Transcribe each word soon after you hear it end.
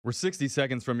We're 60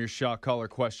 seconds from your shock collar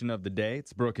question of the day.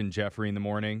 It's Brooke and Jeffrey in the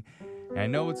morning. And I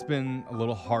know it's been a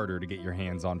little harder to get your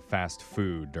hands on fast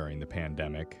food during the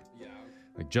pandemic. Yeah.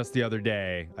 Like just the other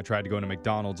day, I tried to go to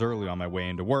McDonald's early on my way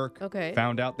into work. Okay.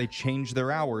 Found out they changed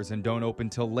their hours and don't open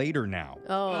till later now.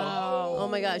 Oh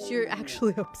my gosh, you're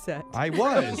actually upset. I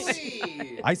was.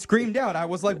 Hey. I screamed out. I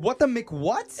was like, what the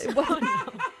what?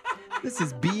 This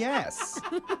is BS.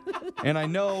 And I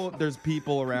know there's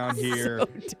people around here.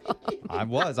 I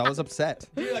was upset.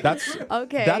 That's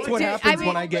Okay. That's what Dude, happens I mean,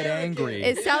 when I get angry.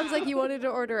 It sounds like you wanted to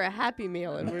order a Happy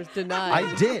Meal and was denied.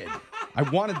 I did. I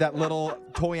wanted that little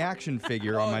toy action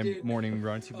figure on my morning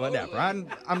run to whatever.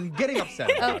 I'm getting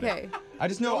upset about Okay. it. I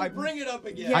just know Don't bring it up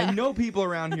again. I know people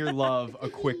around here love a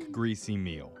quick greasy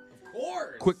meal. Of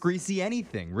course. Quick greasy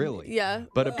anything, really. Yeah.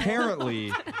 But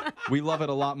apparently, we love it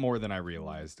a lot more than I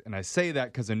realized. And I say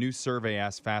that because a new survey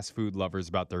asked fast food lovers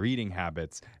about their eating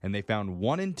habits, and they found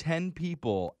 1 in 10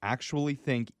 people actually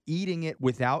think eating it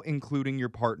without including your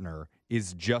partner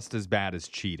is just as bad as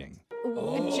cheating.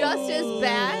 Just as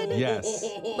bad? Yes.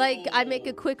 Like, I make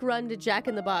a quick run to Jack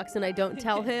in the Box and I don't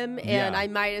tell him, and Yeah. I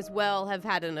might as well have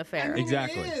had an affair.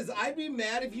 Exactly. It is. I'd be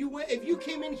mad if you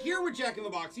came in here with Jack in the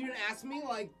Box. You didn't ask me,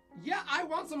 like, yeah, I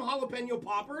want some jalapeno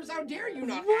poppers. How dare you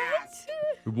not ask?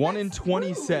 1 in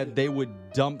 20 said they would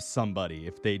dump somebody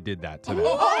if they did that to them.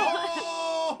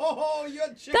 Oh, you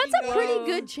had chicken That's a pretty nuggets.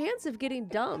 good chance of getting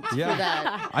dumped for Yeah.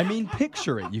 that. I mean,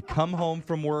 picture it. You come home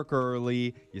from work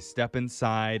early, you step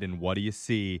inside, and what do you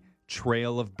see?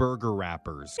 Trail of burger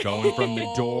wrappers going from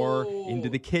the door into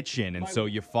the kitchen. And so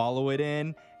you follow it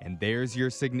in, and there's your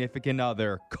significant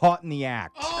other caught in the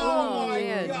act. Oh, my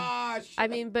man. gosh. I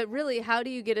mean, but really, how do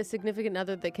you get a significant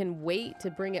other that can wait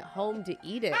to bring it home to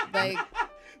eat it? Like,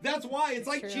 That's why. It's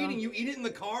like True. cheating. You eat it in the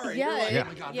car, and Yeah. you're like, Yeah. oh,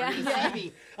 my God, Yeah. they're going to see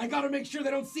me. I got to make sure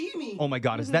they don't see me. Oh my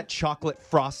God, is that chocolate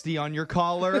frosty on your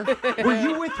collar? Were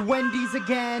you with Wendy's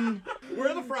again? Where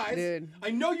are the fries? Dude. I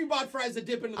know you bought fries to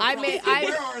dip into the I frosty. may,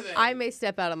 Where are they? I may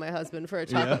step out on my husband for a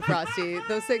chocolate frosty.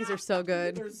 Those things are so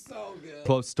good. They're so good.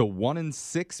 Close to 1 in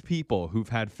 6 people who've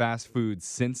had fast food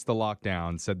since the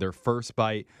lockdown said their first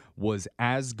bite was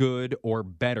as good or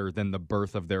better than the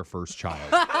birth of their first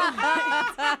child.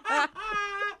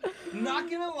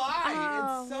 Not gonna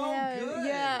lie, it's so good.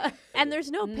 Yeah. And there's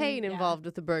no pain yeah. involved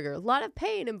with the burger. A lot of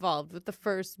pain involved with the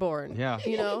firstborn. Yeah.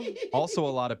 You know? Also, a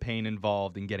lot of pain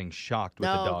involved in getting shocked with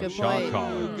No, a dog good shock point.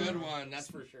 collar. Ooh, good one, that's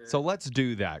for sure. So let's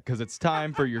do that because it's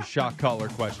time for your shock collar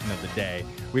question of the day.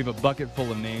 We have a bucket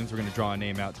full of names. We're going to draw a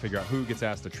name out to figure out who gets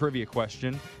asked a trivia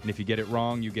question. And if you get it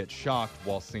wrong, you get shocked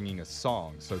while singing a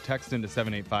song. So text into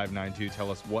 78592.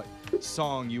 Tell us what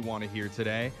song you want to hear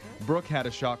today. Brooke had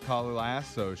a shock collar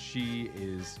last, so she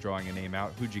is drawing a name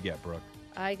out. Who'd you get, Brooke?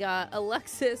 I got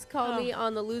Alexis, call me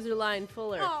on the loser line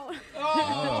Fuller. Oh.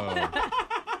 Oh.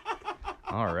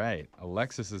 All right.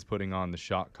 Alexis is putting on the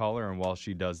shock collar, and while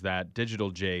she does that,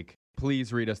 Digital Jake,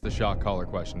 please read us the shock collar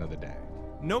question of the day.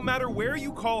 No matter where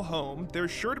you call home,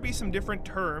 there's sure to be some different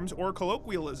terms or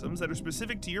colloquialisms that are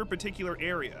specific to your particular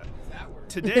area.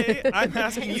 Today, I'm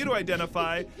asking you to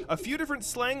identify a few different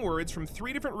slang words from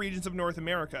 3 different regions of North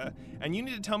America, and you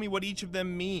need to tell me what each of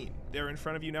them mean. They're in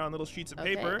front of you now on little sheets of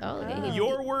Okay. paper. Oh, okay.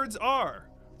 Your words are,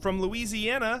 from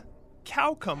Louisiana,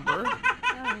 cowcumber,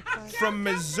 from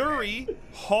Missouri,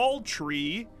 hall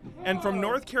tree, and from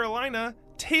North Carolina,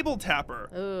 table tapper.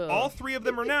 Ugh. All 3 of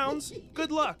them are nouns.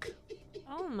 Good luck.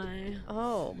 Oh my.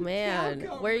 Oh, man.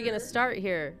 Where are you going to start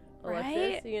here, Alexis?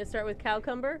 Right? Are you going to start with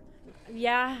cowcumber?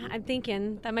 Yeah, I'm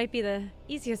thinking that might be the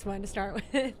easiest one to start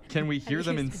with. Can we hear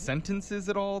them in sentences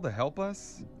at all to help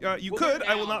us? You Well, could. they're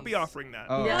I will not be nouns. offering that.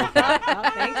 Oh, Yeah. Oh,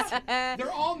 thanks.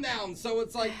 They're all nouns, so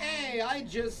it's like, hey, I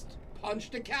just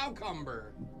punched a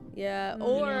cowcumber. Yeah,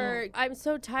 or I'm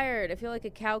so tired. I feel like a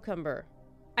cowcumber.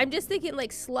 I'm just thinking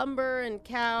like slumber and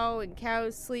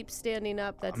cows sleep standing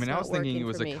up. That's I mean, I not was thinking working it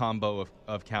was for a me. combo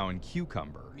of cow and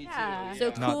cucumber. Me Yeah. too. So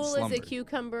yeah. Not cool as a slumbered.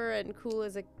 cucumber and cool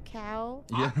as a cow.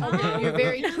 Yeah. Okay, you're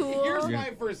very cool. Here's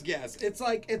my first guess. It's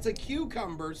like it's a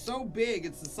cucumber so big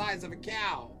it's the size of a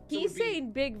cow. So He's it'd be-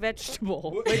 saying big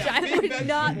vegetable, Well, which yeah, I big would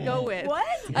not vegetable. go with. What?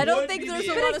 I don't Would think be there's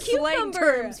the a lot But of a slang cucumber.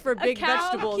 terms for A big cow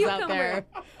vegetables out cucumber. there.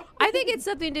 I think it's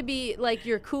something to be like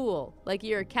you're cool, like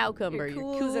you're a cowcumber. You're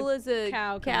You're cool cool as as a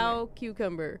cowcumber. cow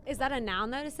cucumber. Is that a noun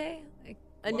though to say? Like,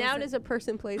 A what noun it? is a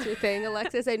person, place, or thing.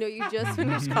 Alexis, I know you just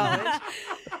finished college.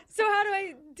 So how do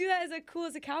I do that as a cool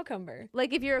as a cowcumber?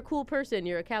 Like if you're a cool person,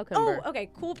 you're a cowcumber. Oh, okay,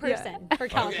 cool person for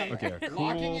Okay. cowcumber. Okay, a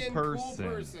Locking cool in person.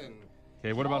 cool person.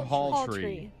 Okay, what about Hall hall Hall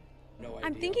tree? No idea.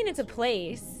 I'm thinking it's a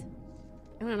place.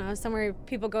 I don't know, somewhere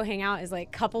people go hang out as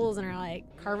like couples and are like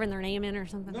carving their name in or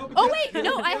something. No, but Oh, that's- wait,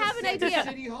 no, I that's have an Center idea.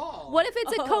 City Hall. What if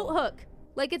it's a Oh. coat hook?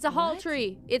 Like it's a hall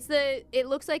tree. It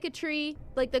looks like a tree,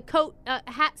 like the coat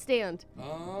hat stand.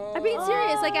 Oh. I'm being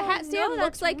serious. Like a hat stand no,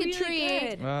 looks that's like really a tree,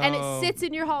 good. and Oh. it sits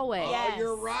in your hallway. Yes. Oh,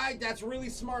 you're right. That's really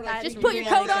smart. I Just think put you your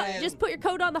can coat make on. that Just in. put your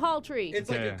coat on the hall tree. It's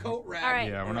like Okay. a coat rack. All right.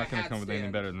 Yeah, or we're a not going to hat come with anything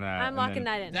stand. better than that. I'm And locking then-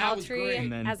 that in. That Hall was tree great.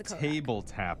 And then as a coat. table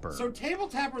tapper. So table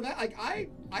tapper, that like I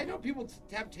know people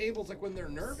tap tables like when they're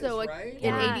nervous, So right? an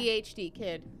Yeah. ADHD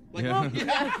kid, Like, Yeah.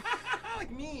 yeah.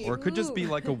 Like me. Or it could just be Ooh.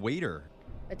 like a waiter.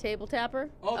 a table tapper.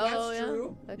 Oh, that's yeah.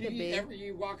 true. That could be.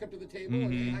 You walk up to the table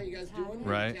and Mhm. hey, how you guys doing?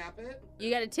 Right. You tap it. You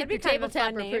got to tip That'd be your kind table of a fun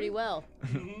tapper name. pretty well.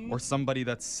 Or somebody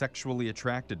that's sexually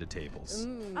attracted to tables.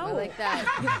 I Oh. like that.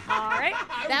 All right.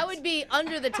 That would be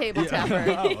under the table tapper.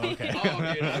 Oh, okay.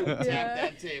 Oh, dude, I would tap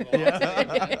that table. I'll tell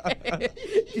you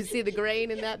that. You see the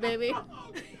grain in that, baby?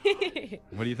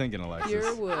 What are you thinking, Alexis?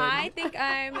 Pure wood. I think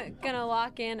I'm gonna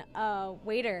lock in a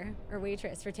waiter or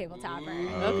waitress for table tapper.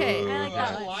 Okay. I like that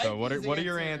I one. like So what are these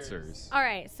your answers. answers? All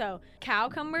right, so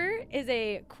cowcumber is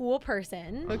a cool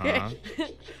person. Okay. Uh-huh.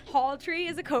 Hall tree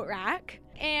is a coat rack.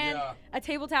 And Yeah. a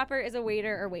table tapper is a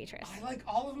waiter or waitress. I like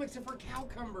all of them except for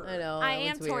cowcumber. I know. I that am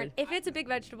one's torn. weird. If it's a big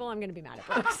vegetable, I'm gonna be mad at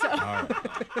Brooke. So All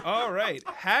right. All right.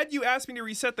 Had you asked me to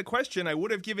reset the question, I would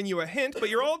have given you a hint, but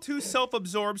you're all too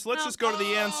self-absorbed, so let's just go to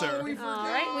the Oh, answer. we forgot. All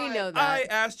right, we know that. I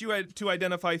asked you to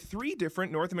identify 3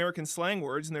 different North American slang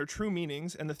words and their true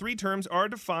meanings, and the 3 terms are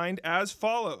defined as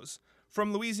follows.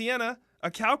 From Louisiana,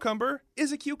 a cowcumber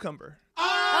is a cucumber.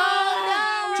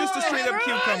 Oh, Just a straight up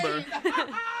cucumber.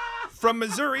 From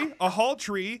Missouri, a hall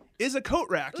tree is a coat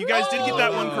rack. You guys did get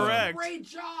that one correct. Great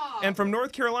job. And from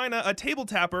North Carolina, a table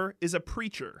tapper is a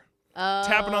preacher.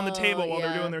 Tapping on the table while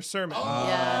they're doing their sermon. Oh,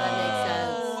 Yeah, that makes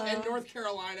sense. And North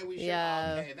Carolina, we should.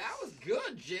 Yeah. Okay, that was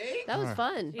good, Jake. That was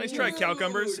fun. Nice try,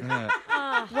 cowcumbers. Yeah.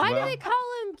 Why Well- do they call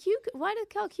them Why do they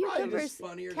call Probably cucumbers just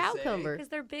funnier to say. cowcumber? because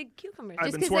they're big cucumbers. I've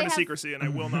Just been 'cause sworn they to have- secrecy, and I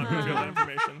will not reveal that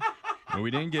information. Well,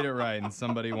 we didn't get it right, and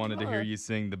somebody wanted to hear you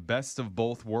sing "The Best of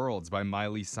Both Worlds" by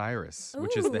Miley Cyrus,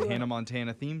 which is the Ooh. Hannah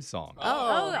Montana theme song. I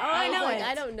was know like, it.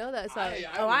 I don't know that song.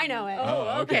 I know it.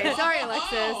 Oh, okay. Sorry, Alexis.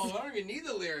 Oh, I don't even need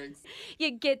the lyrics.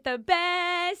 You get the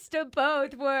best of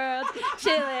both worlds.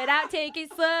 Chill it out, take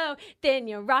it slow. Then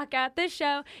you rock out the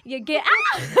show. You get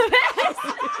out the best.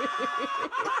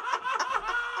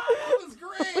 That was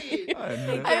great.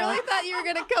 I really thought you were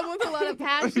gonna come with a lot of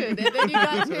passion, and then you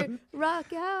got to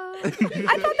rock out. I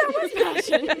thought that was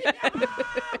passion.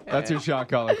 That's your shot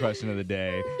collar question of the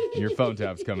day. Your phone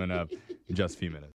tap's coming up in just a few minutes.